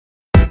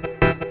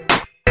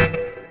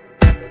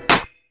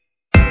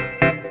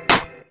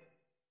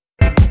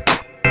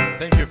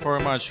Thank you very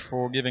much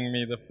for giving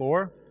me the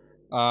floor.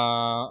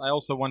 I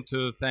also want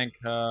to thank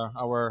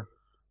our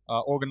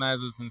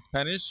organizers in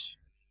Spanish.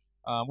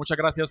 Muchas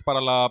gracias para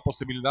la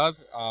posibilidad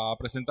a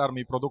presentar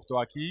mi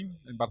producto aquí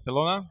en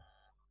Barcelona.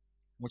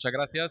 Muchas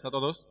gracias a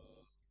todos.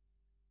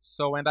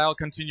 So, and I'll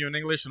continue in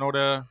English in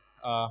order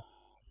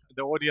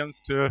the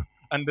audience to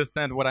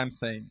understand what I'm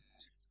saying.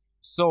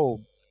 So,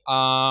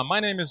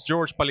 my name is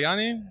George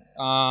Paliani.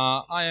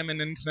 I am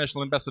an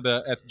international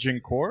ambassador at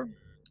Jincor,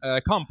 a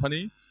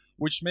company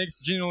which makes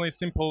genuinely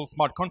simple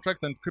smart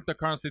contracts and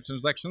cryptocurrency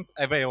transactions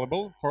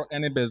available for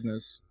any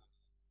business.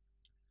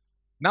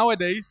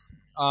 Nowadays,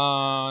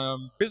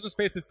 business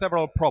faces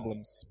several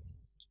problems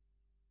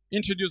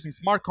introducing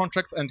smart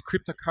contracts and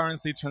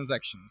cryptocurrency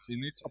transactions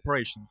in its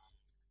operations.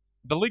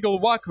 The legal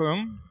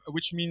vacuum,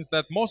 which means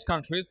that most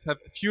countries have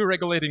few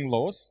regulating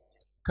laws,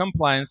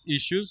 compliance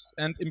issues,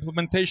 and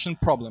implementation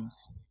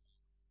problems.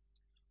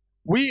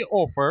 We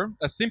offer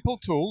a simple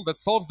tool that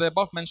solves the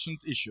above-mentioned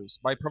issues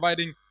by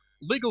providing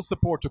legal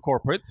support to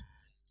corporate,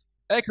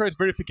 accurate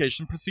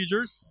verification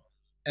procedures,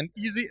 and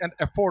easy and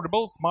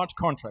affordable smart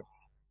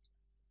contracts.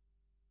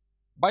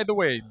 By the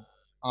way,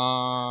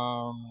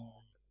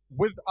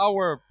 with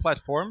our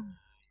platform,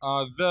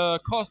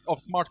 the cost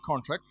of smart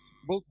contracts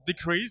will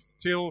decrease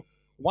till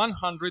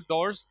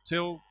 $100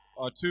 till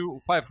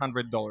to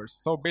 $500.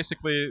 So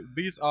basically,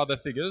 these are the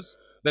figures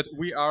that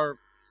we are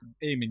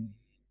aiming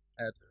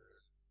at.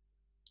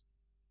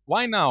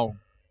 Why now?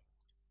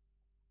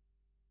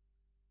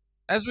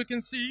 As we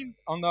can see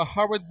on the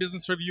Harvard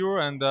Business Review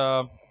and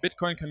the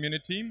Bitcoin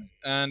community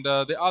and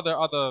the other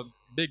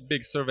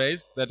big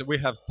surveys that we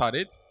have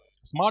studied,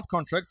 smart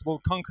contracts will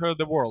conquer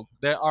the world.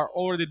 They are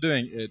already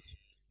doing it,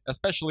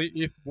 especially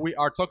if we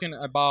are talking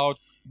about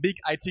big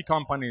IT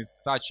companies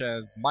such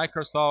as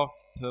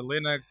Microsoft,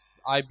 Linux,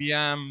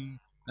 IBM,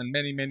 and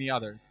many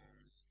others.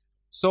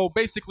 So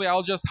basically,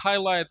 I'll just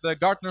highlight the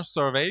Gartner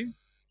survey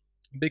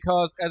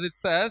because, as it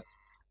says,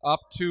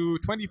 up to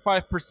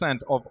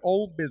 25% of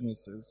all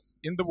businesses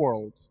in the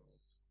world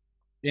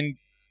in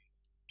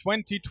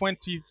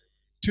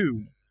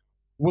 2022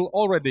 will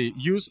already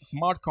use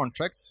smart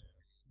contracts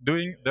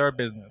doing their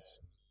business.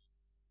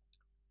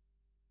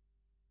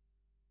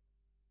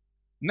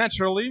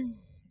 Naturally,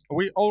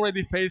 we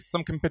already face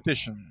some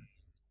competition,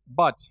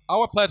 but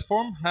our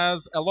platform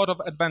has a lot of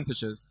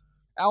advantages.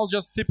 I'll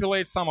just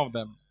stipulate some of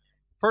them.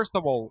 First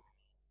of all,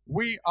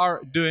 we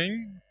are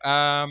doing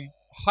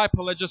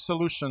Hyperledger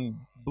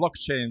solution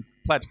blockchain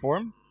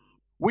platform,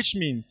 which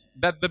means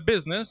that the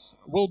business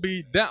will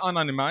be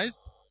de-anonymized,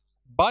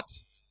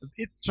 but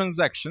its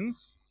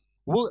transactions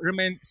will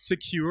remain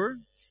secure,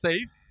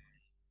 safe,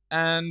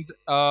 and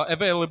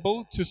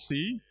available to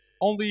see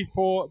only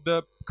for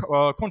the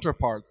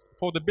counterparts,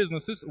 for the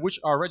businesses which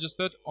are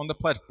registered on the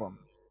platform.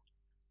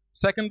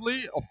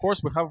 Secondly, of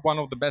course, we have one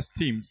of the best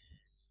teams.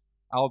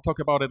 I'll talk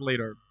about it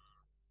later.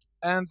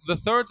 And the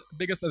third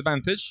biggest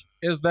advantage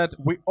is that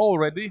we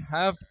already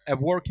have a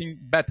working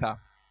beta.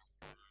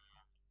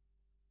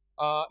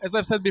 As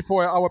I've said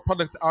before, our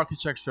product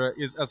architecture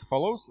is as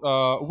follows.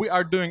 We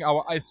are doing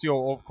our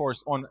ICO, of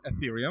course, on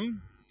Ethereum,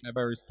 a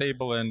very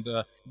stable and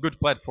good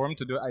platform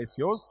to do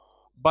ICOs.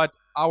 But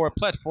our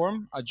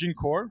platform,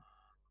 Jincor,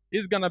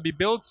 is going to be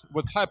built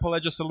with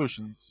Hyperledger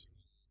solutions.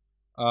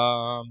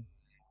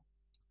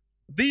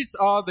 These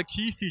are the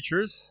key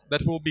features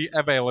that will be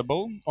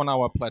available on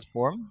our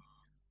platform.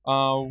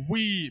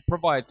 We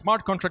provide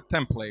smart contract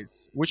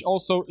templates, which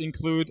also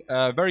include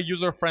a very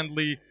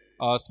user-friendly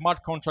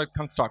smart contract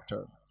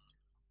constructor,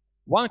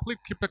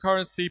 one-click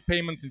cryptocurrency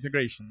payment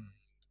integration,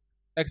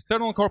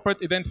 external corporate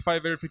identifier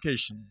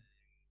verification,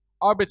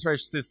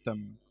 arbitrage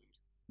system,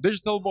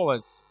 digital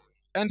wallets,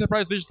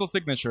 enterprise digital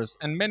signatures,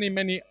 and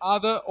many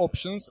other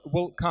options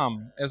will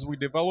come as we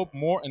develop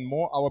more and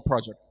more our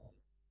project.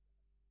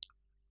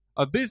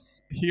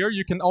 This here,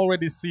 you can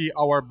already see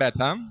our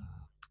beta,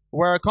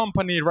 where a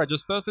company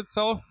registers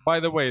itself. By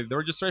the way, the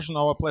registration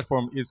on our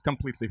platform is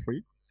completely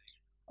free.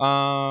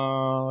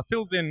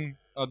 Fills in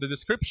the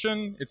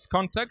description, its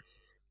contacts,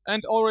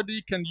 and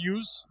already can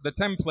use the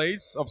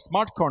templates of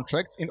smart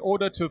contracts in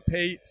order to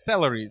pay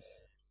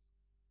salaries.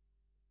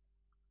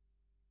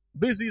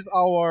 This is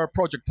our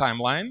project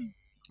timeline.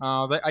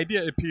 The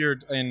idea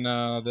appeared in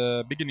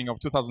the beginning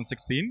of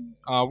 2016.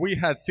 We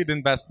had seed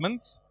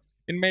investments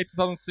in May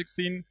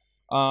 2016,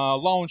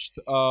 launched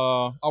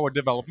our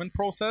development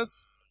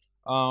process.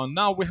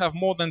 Now we have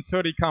more than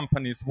 30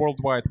 companies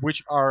worldwide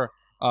which are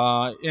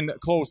in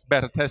closed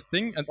beta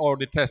testing and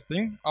already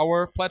testing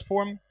our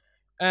platform.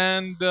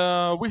 And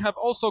we have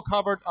also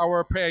covered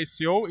our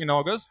pre-ICO in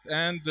August,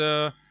 and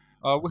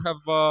we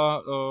have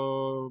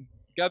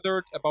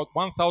gathered about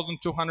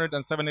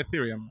 1,207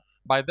 Ethereum.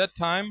 By that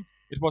time,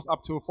 it was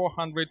up to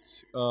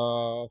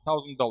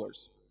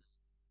 $400,000.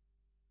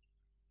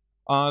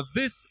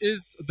 This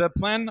is the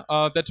plan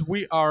that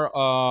we are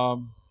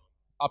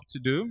up to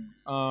do,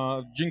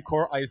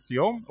 Jincor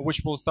ICO,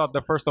 which will start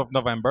the 1st of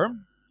November.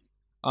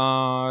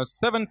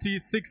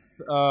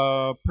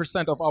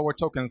 76% of our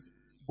tokens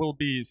will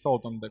be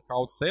sold on the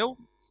crowd sale.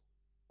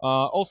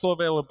 Also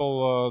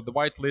available the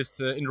whitelist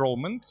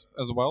enrollment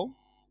as well.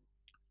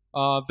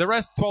 The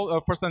rest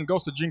 12%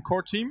 goes to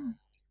Jincor team,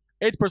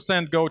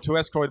 8% go to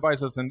escrow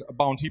advisors and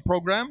bounty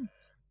program,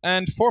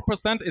 and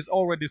 4% is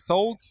already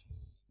sold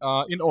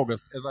in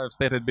August, as I've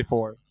stated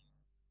before.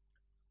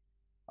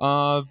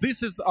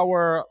 This is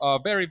our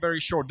very, very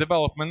short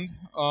development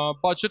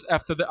budget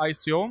after the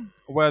ICO,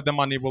 where the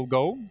money will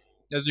go,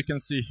 as you can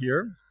see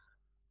here.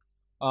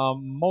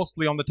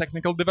 Mostly on the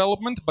technical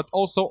development, but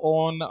also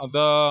on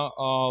the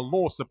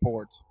law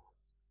support.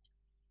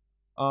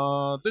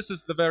 This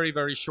is the very,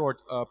 very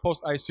short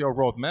post-ICO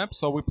roadmap.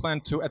 So we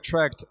plan to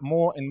attract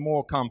more and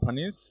more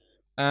companies.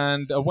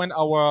 And when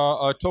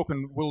our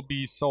token will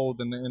be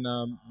sold in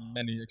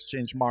many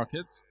exchange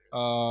markets,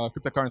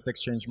 cryptocurrency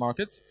exchange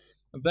markets,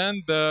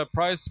 then the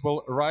price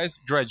will rise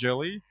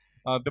gradually.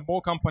 The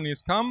more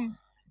companies come,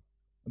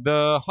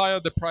 the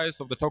higher the price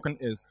of the token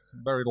is.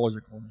 Very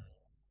logical.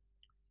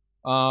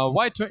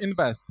 Why to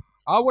invest?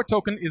 Our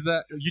token is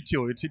a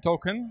utility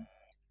token.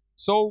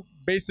 So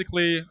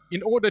basically,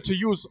 in order to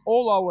use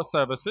all our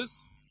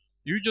services,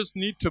 you just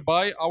need to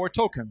buy our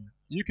token.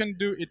 You can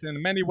do it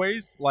in many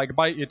ways, like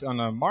buy it on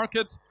a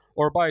market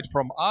or buy it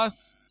from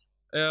us.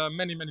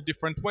 Many, many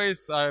different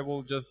ways. I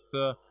will just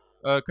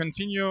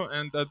continue,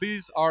 and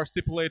these are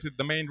stipulated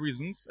the main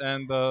reasons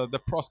and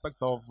the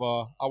prospects of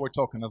our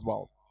token as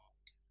well.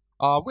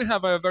 We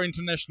have a very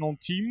international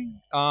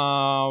team.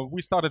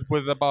 We started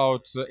with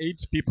about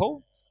 8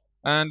 people,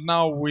 and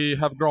now we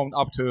have grown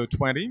up to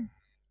 20.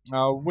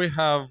 We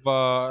have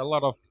a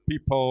lot of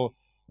people,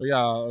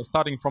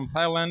 starting from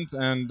Thailand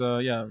and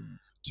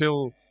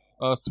till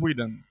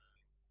Sweden.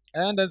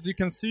 And as you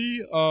can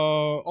see,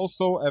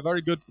 also a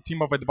very good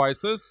team of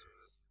advisors,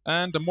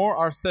 and more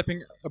are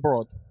stepping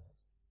abroad.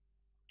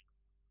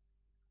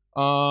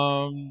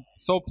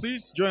 So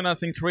please join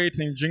us in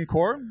creating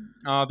Jincor.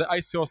 The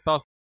ICO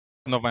starts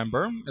in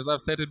November. As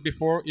I've stated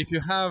before, if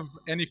you have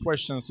any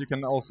questions, you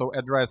can also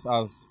address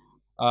us,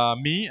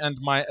 me and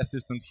my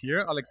assistant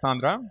here,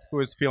 Alexandra, who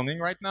is filming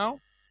right now.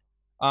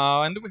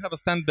 And we have a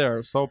stand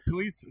there, so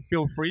please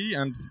feel free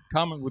and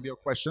come with your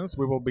questions.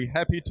 We will be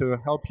happy to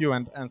help you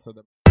and answer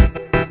them.